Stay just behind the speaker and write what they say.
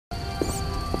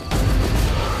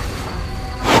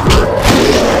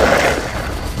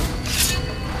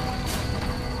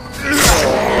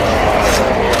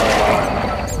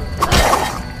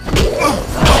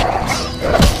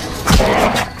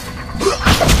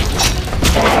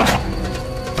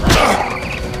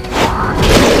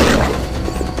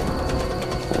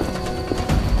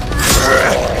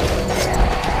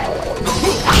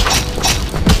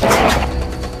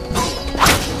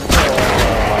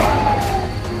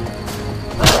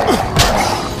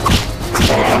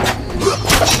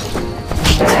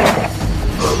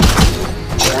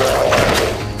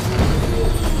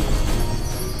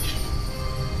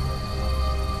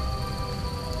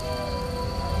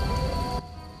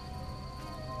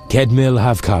Kedmil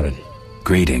Havkarin.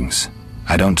 Greetings.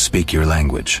 I don't speak your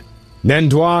language.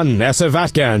 Nendwan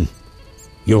Esavatgan.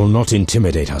 You'll not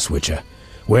intimidate us, Witcher.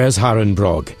 Where's Harren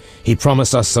Brog? He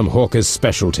promised us some Hawker's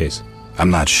specialties. I'm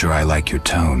not sure I like your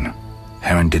tone.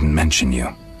 Harren didn't mention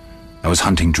you. I was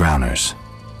hunting drowners.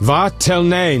 Vat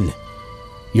Telnain!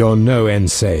 You're no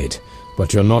Ensaid,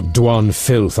 but you're not Dwan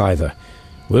filth either.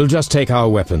 We'll just take our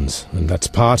weapons, and let's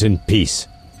part in peace.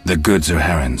 The goods are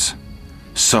Harren's.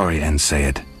 Sorry,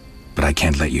 Ensaid, but I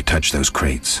can't let you touch those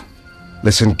crates.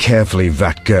 Listen carefully,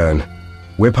 Vatgern.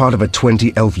 We're part of a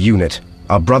 20-elf unit.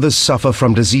 Our brothers suffer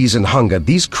from disease and hunger.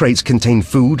 These crates contain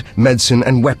food, medicine,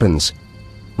 and weapons.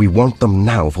 We want them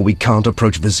now, for we can't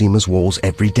approach Vizima's walls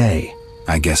every day.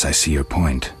 I guess I see your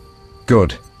point.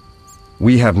 Good.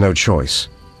 We have no choice.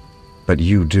 But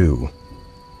you do.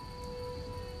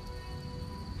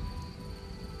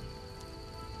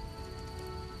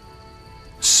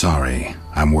 Sorry,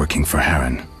 I'm working for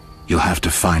Harren. You'll have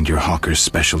to find your Hawker's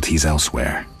specialties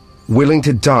elsewhere. Willing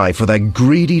to die for that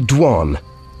greedy Dwan?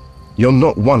 You're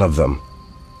not one of them.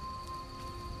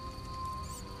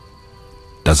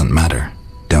 Doesn't matter.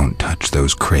 Don't touch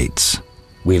those crates.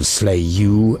 We'll slay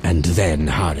you and then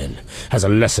Harren, as a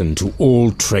lesson to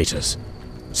all traitors.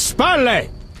 Sparley!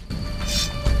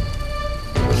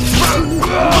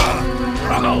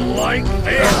 I don't like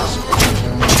this!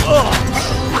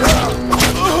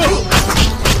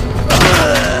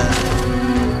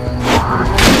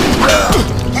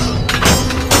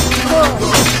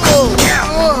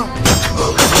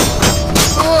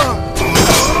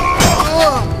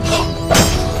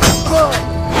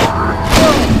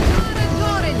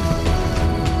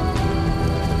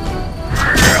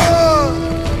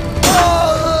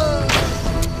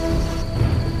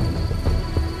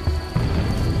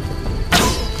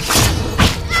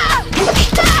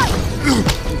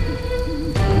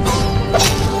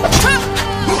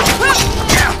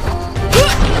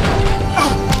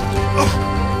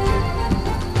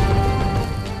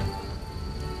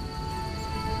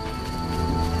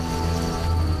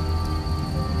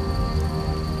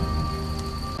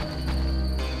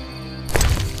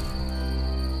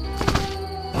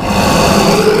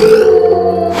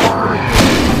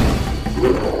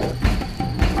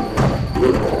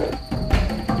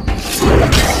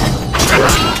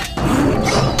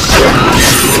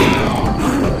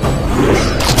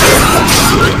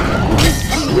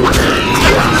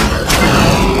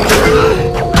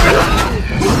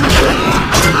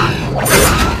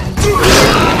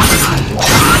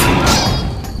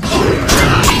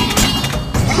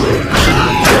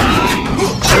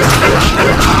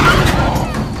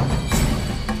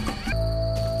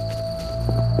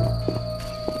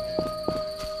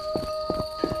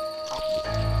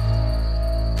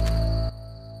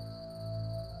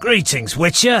 Greetings,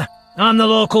 Witcher. I'm the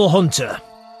local hunter.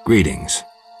 Greetings.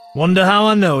 Wonder how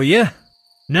I know you?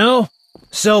 No?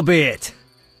 So be it.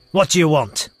 What do you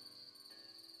want?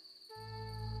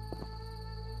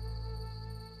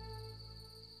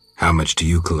 How much do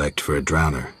you collect for a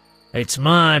drowner? It's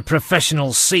my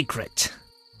professional secret.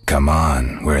 Come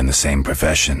on, we're in the same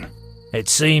profession. It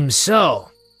seems so.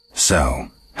 So,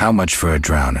 how much for a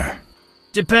drowner?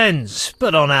 Depends,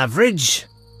 but on average,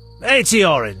 80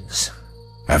 orens.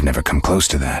 I've never come close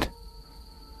to that.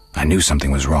 I knew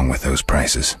something was wrong with those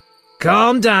prices.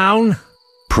 Calm down.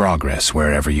 Progress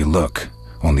wherever you look.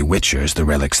 Only Witchers, the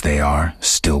relics they are,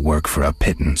 still work for a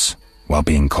pittance, while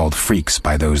being called freaks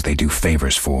by those they do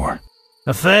favors for.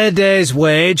 A fair day's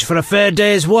wage for a fair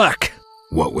day's work.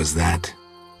 What was that?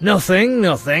 Nothing,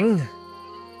 nothing.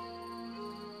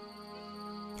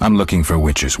 I'm looking for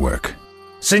Witcher's work.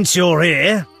 Since you're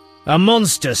here, a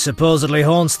monster supposedly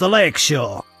haunts the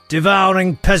lakeshore,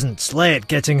 devouring peasants late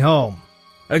getting home.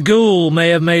 A ghoul may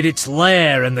have made its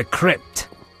lair in the crypt.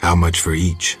 How much for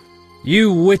each?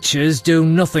 You witches do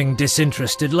nothing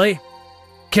disinterestedly.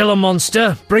 Kill a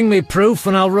monster, bring me proof,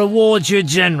 and I'll reward you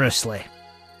generously.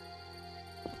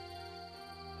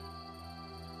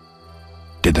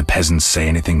 Did the peasants say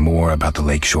anything more about the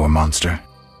lakeshore monster?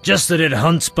 Just that it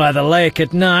hunts by the lake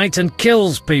at night and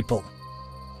kills people.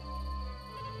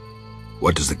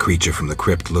 What does the creature from the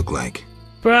crypt look like?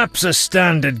 Perhaps a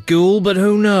standard ghoul, but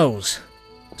who knows?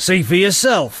 See for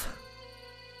yourself.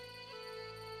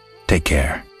 Take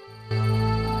care.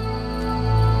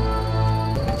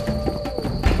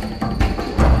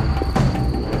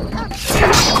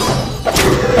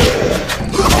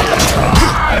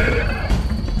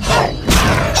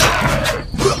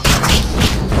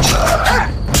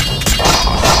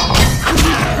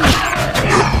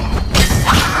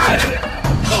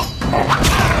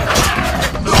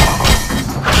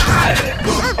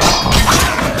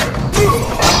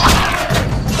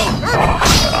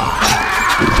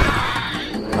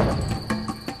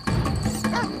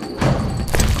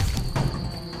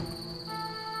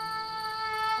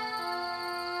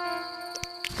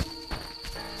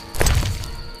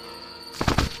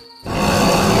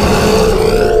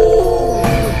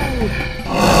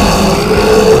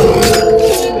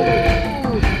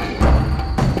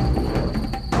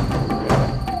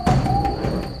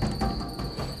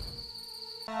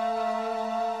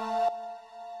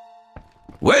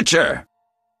 Witcher!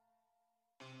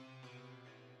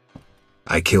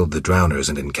 I killed the drowners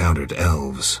and encountered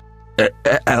elves.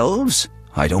 Elves?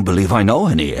 I don't believe I know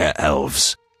any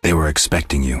elves. They were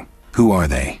expecting you. Who are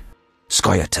they?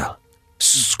 Scoia'tael.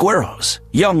 Squirrels.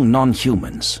 Young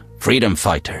non-humans. Freedom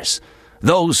fighters.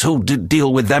 Those who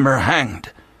deal with them are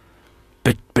hanged.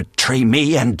 Betray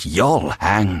me and you'll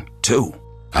hang too.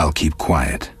 I'll keep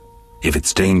quiet. If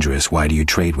it's dangerous, why do you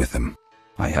trade with them?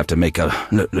 I have to make a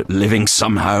living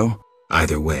somehow.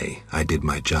 Either way, I did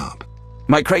my job.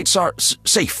 My crates are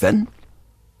safe then?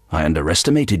 I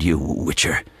underestimated you,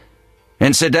 Witcher.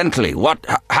 Incidentally, what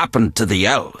happened to the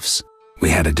elves? We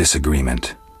had a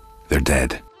disagreement. They're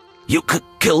dead. You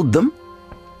killed them?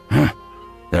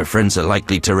 Their friends are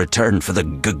likely to return for the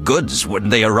goods. When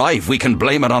they arrive, we can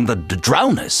blame it on the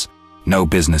drowners. No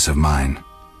business of mine.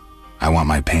 I want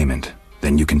my payment.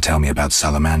 Then you can tell me about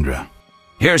Salamandra.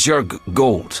 Here's your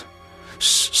gold.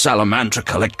 Salamandra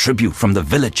collect tribute from the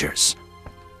villagers.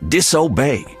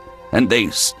 Disobey, and they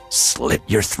slit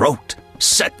your throat,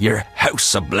 set your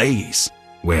house ablaze.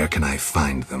 Where can I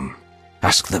find them?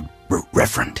 Ask the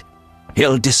Reverend.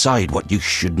 He'll decide what you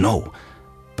should know,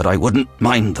 but I wouldn't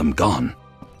mind them gone.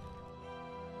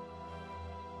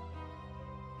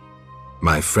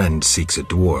 My friend seeks a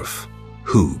dwarf,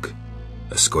 Hugh,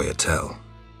 a Scoia'tael.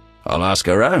 I'll ask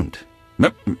around.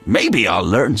 Maybe I'll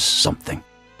learn something.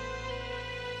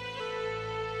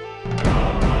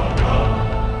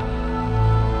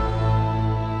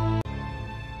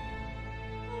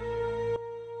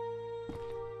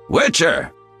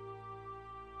 Witcher!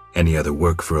 Any other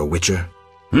work for a witcher?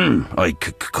 I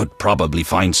could probably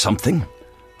find something.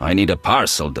 I need a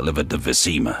parcel delivered to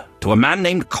Vizima, to a man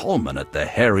named Coleman at the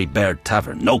Hairy Bear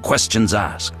Tavern. No questions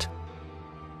asked.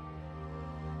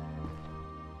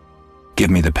 Give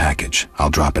me the package.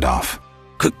 I'll drop it off.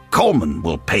 Coleman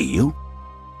will pay you.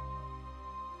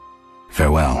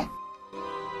 Farewell.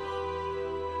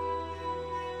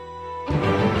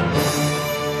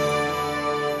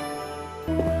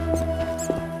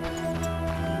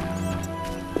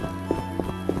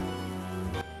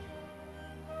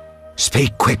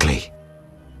 Speak quickly.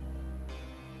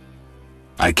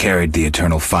 I carried the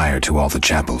eternal fire to all the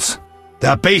chapels.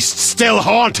 The beasts still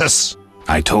haunt us!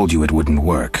 I told you it wouldn't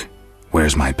work.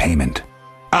 Where's my payment?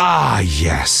 Ah,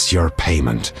 yes, your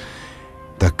payment.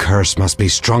 The curse must be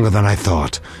stronger than I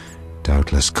thought.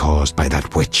 Doubtless caused by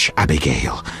that witch,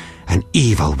 Abigail. An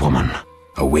evil woman.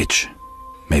 A witch?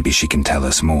 Maybe she can tell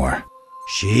us more.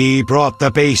 She brought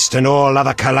the beast and all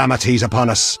other calamities upon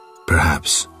us.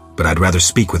 Perhaps, but I'd rather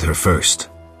speak with her first.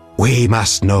 We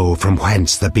must know from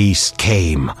whence the beast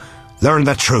came. Learn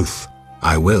the truth.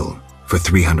 I will, for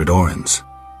 300 orens.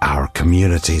 Our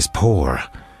community's poor.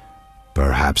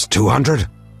 Perhaps 200?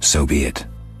 So be it.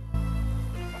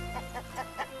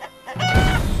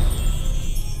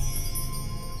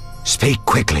 Speak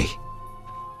quickly.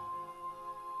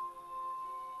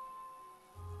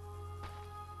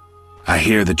 I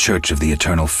hear the Church of the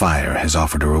Eternal Fire has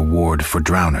offered a reward for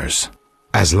drowners.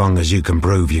 As long as you can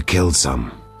prove you killed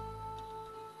some.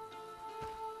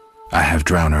 I have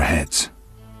drowner heads.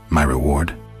 My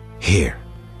reward? Here.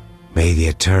 May the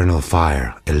Eternal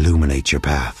Fire illuminate your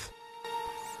path.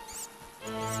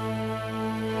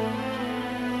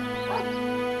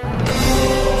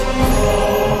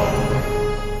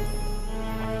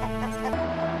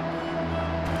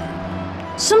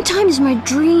 Sometimes my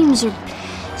dreams are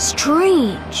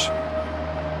strange.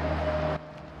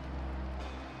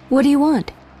 What do you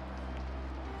want?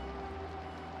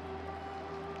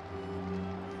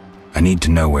 I need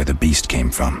to know where the beast came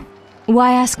from.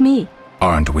 Why ask me?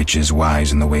 Aren't witches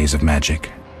wise in the ways of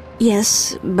magic?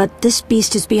 Yes, but this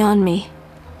beast is beyond me.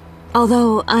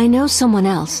 Although I know someone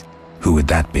else. Who would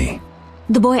that be?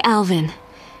 The boy Alvin.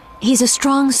 He's a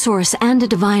strong source and a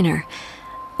diviner.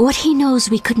 What he knows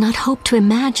we could not hope to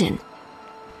imagine.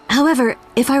 However,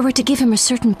 if I were to give him a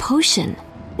certain potion...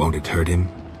 Won't it hurt him?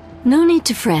 No need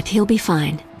to fret, he'll be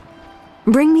fine.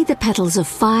 Bring me the petals of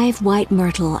 5 white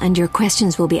myrtle and your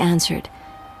questions will be answered.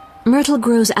 Myrtle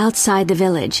grows outside the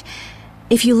village.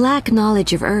 If you lack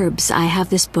knowledge of herbs, I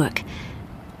have this book.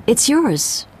 It's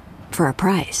yours, for a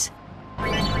price.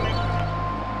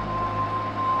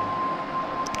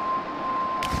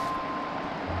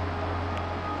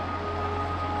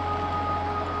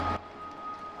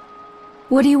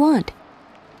 What do you want?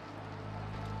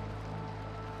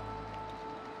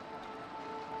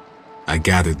 I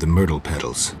gathered the myrtle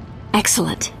petals.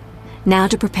 Excellent. Now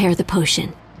to prepare the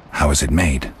potion. How is it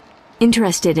made?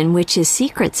 Interested in witches'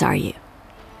 secrets, are you?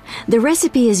 The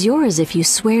recipe is yours if you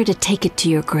swear to take it to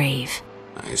your grave.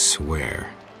 I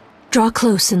swear. Draw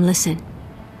close and listen.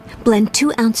 Blend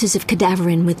 2 ounces of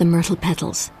cadaverine with the myrtle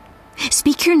petals.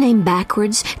 Speak your name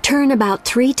backwards, turn about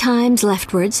 3 times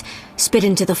leftwards, spit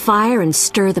into the fire and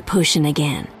stir the potion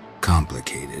again.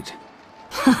 Complicated.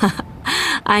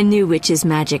 I knew witch's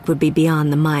magic would be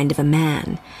beyond the mind of a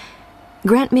man.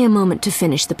 Grant me a moment to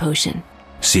finish the potion.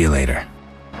 See you later.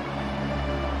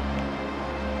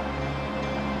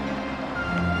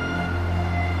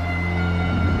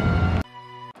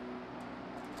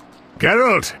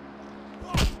 Geralt!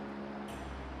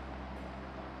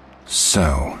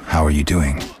 So, how are you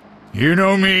doing? You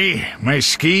know me, my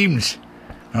schemes.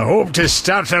 I hope to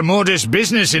start a modest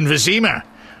business in Vizima,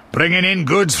 bringing in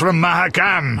goods from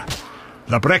Mahakam.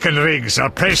 The Breckenrigs are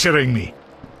pressuring me.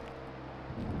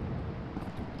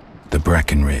 The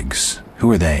Breckenrigs.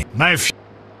 Who are they? My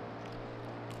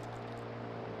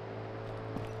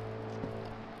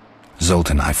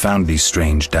Zoltan, I found these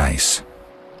strange dice.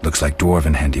 Looks like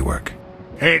dwarven handiwork.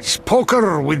 It's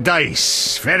poker with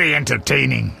dice. Very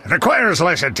entertaining. Requires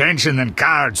less attention than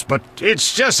cards, but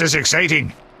it's just as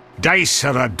exciting. Dice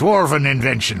are a dwarven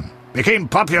invention. Became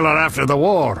popular after the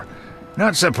war.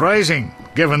 Not surprising,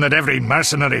 given that every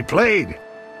mercenary played.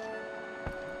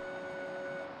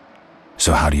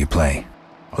 So how do you play?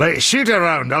 Let's shoot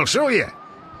around, I'll show you.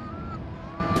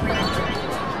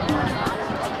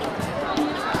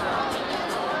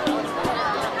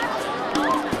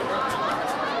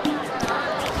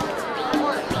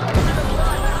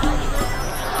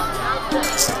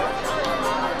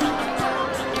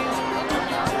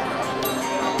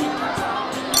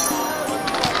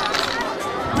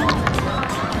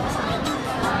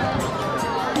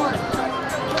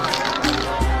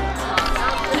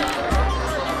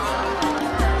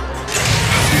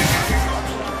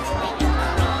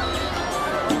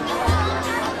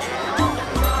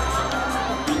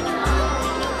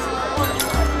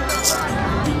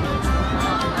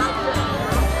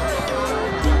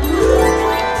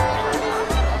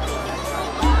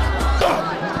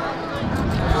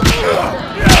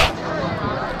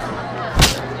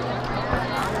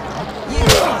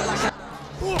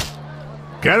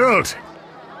 Geralt!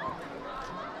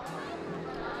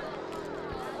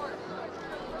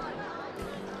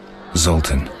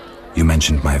 Zoltan, you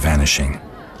mentioned my vanishing.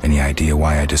 Any idea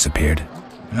why I disappeared?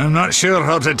 I'm not sure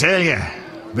how to tell you,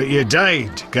 but you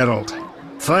died, Geralt.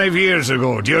 5 years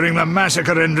ago, during the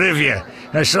massacre in Rivia,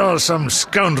 I saw some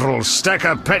scoundrel stick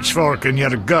a pitchfork in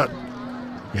your gut.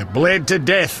 You bled to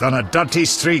death on a dirty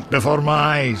street before my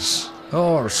eyes.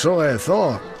 Or so I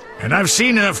thought. And I've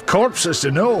seen enough corpses to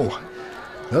know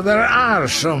that there are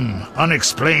some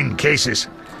unexplained cases.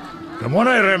 From what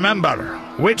I remember,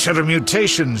 witcher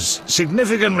mutations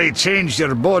significantly changed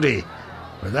your body,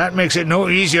 but that makes it no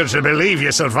easier to believe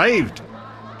you survived.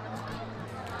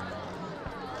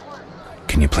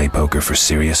 Can you play poker for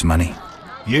serious money?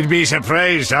 You'd be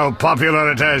surprised how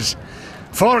popular it is.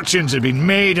 Fortunes have been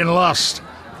made and lost.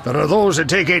 There are those that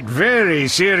take it very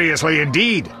seriously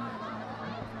indeed.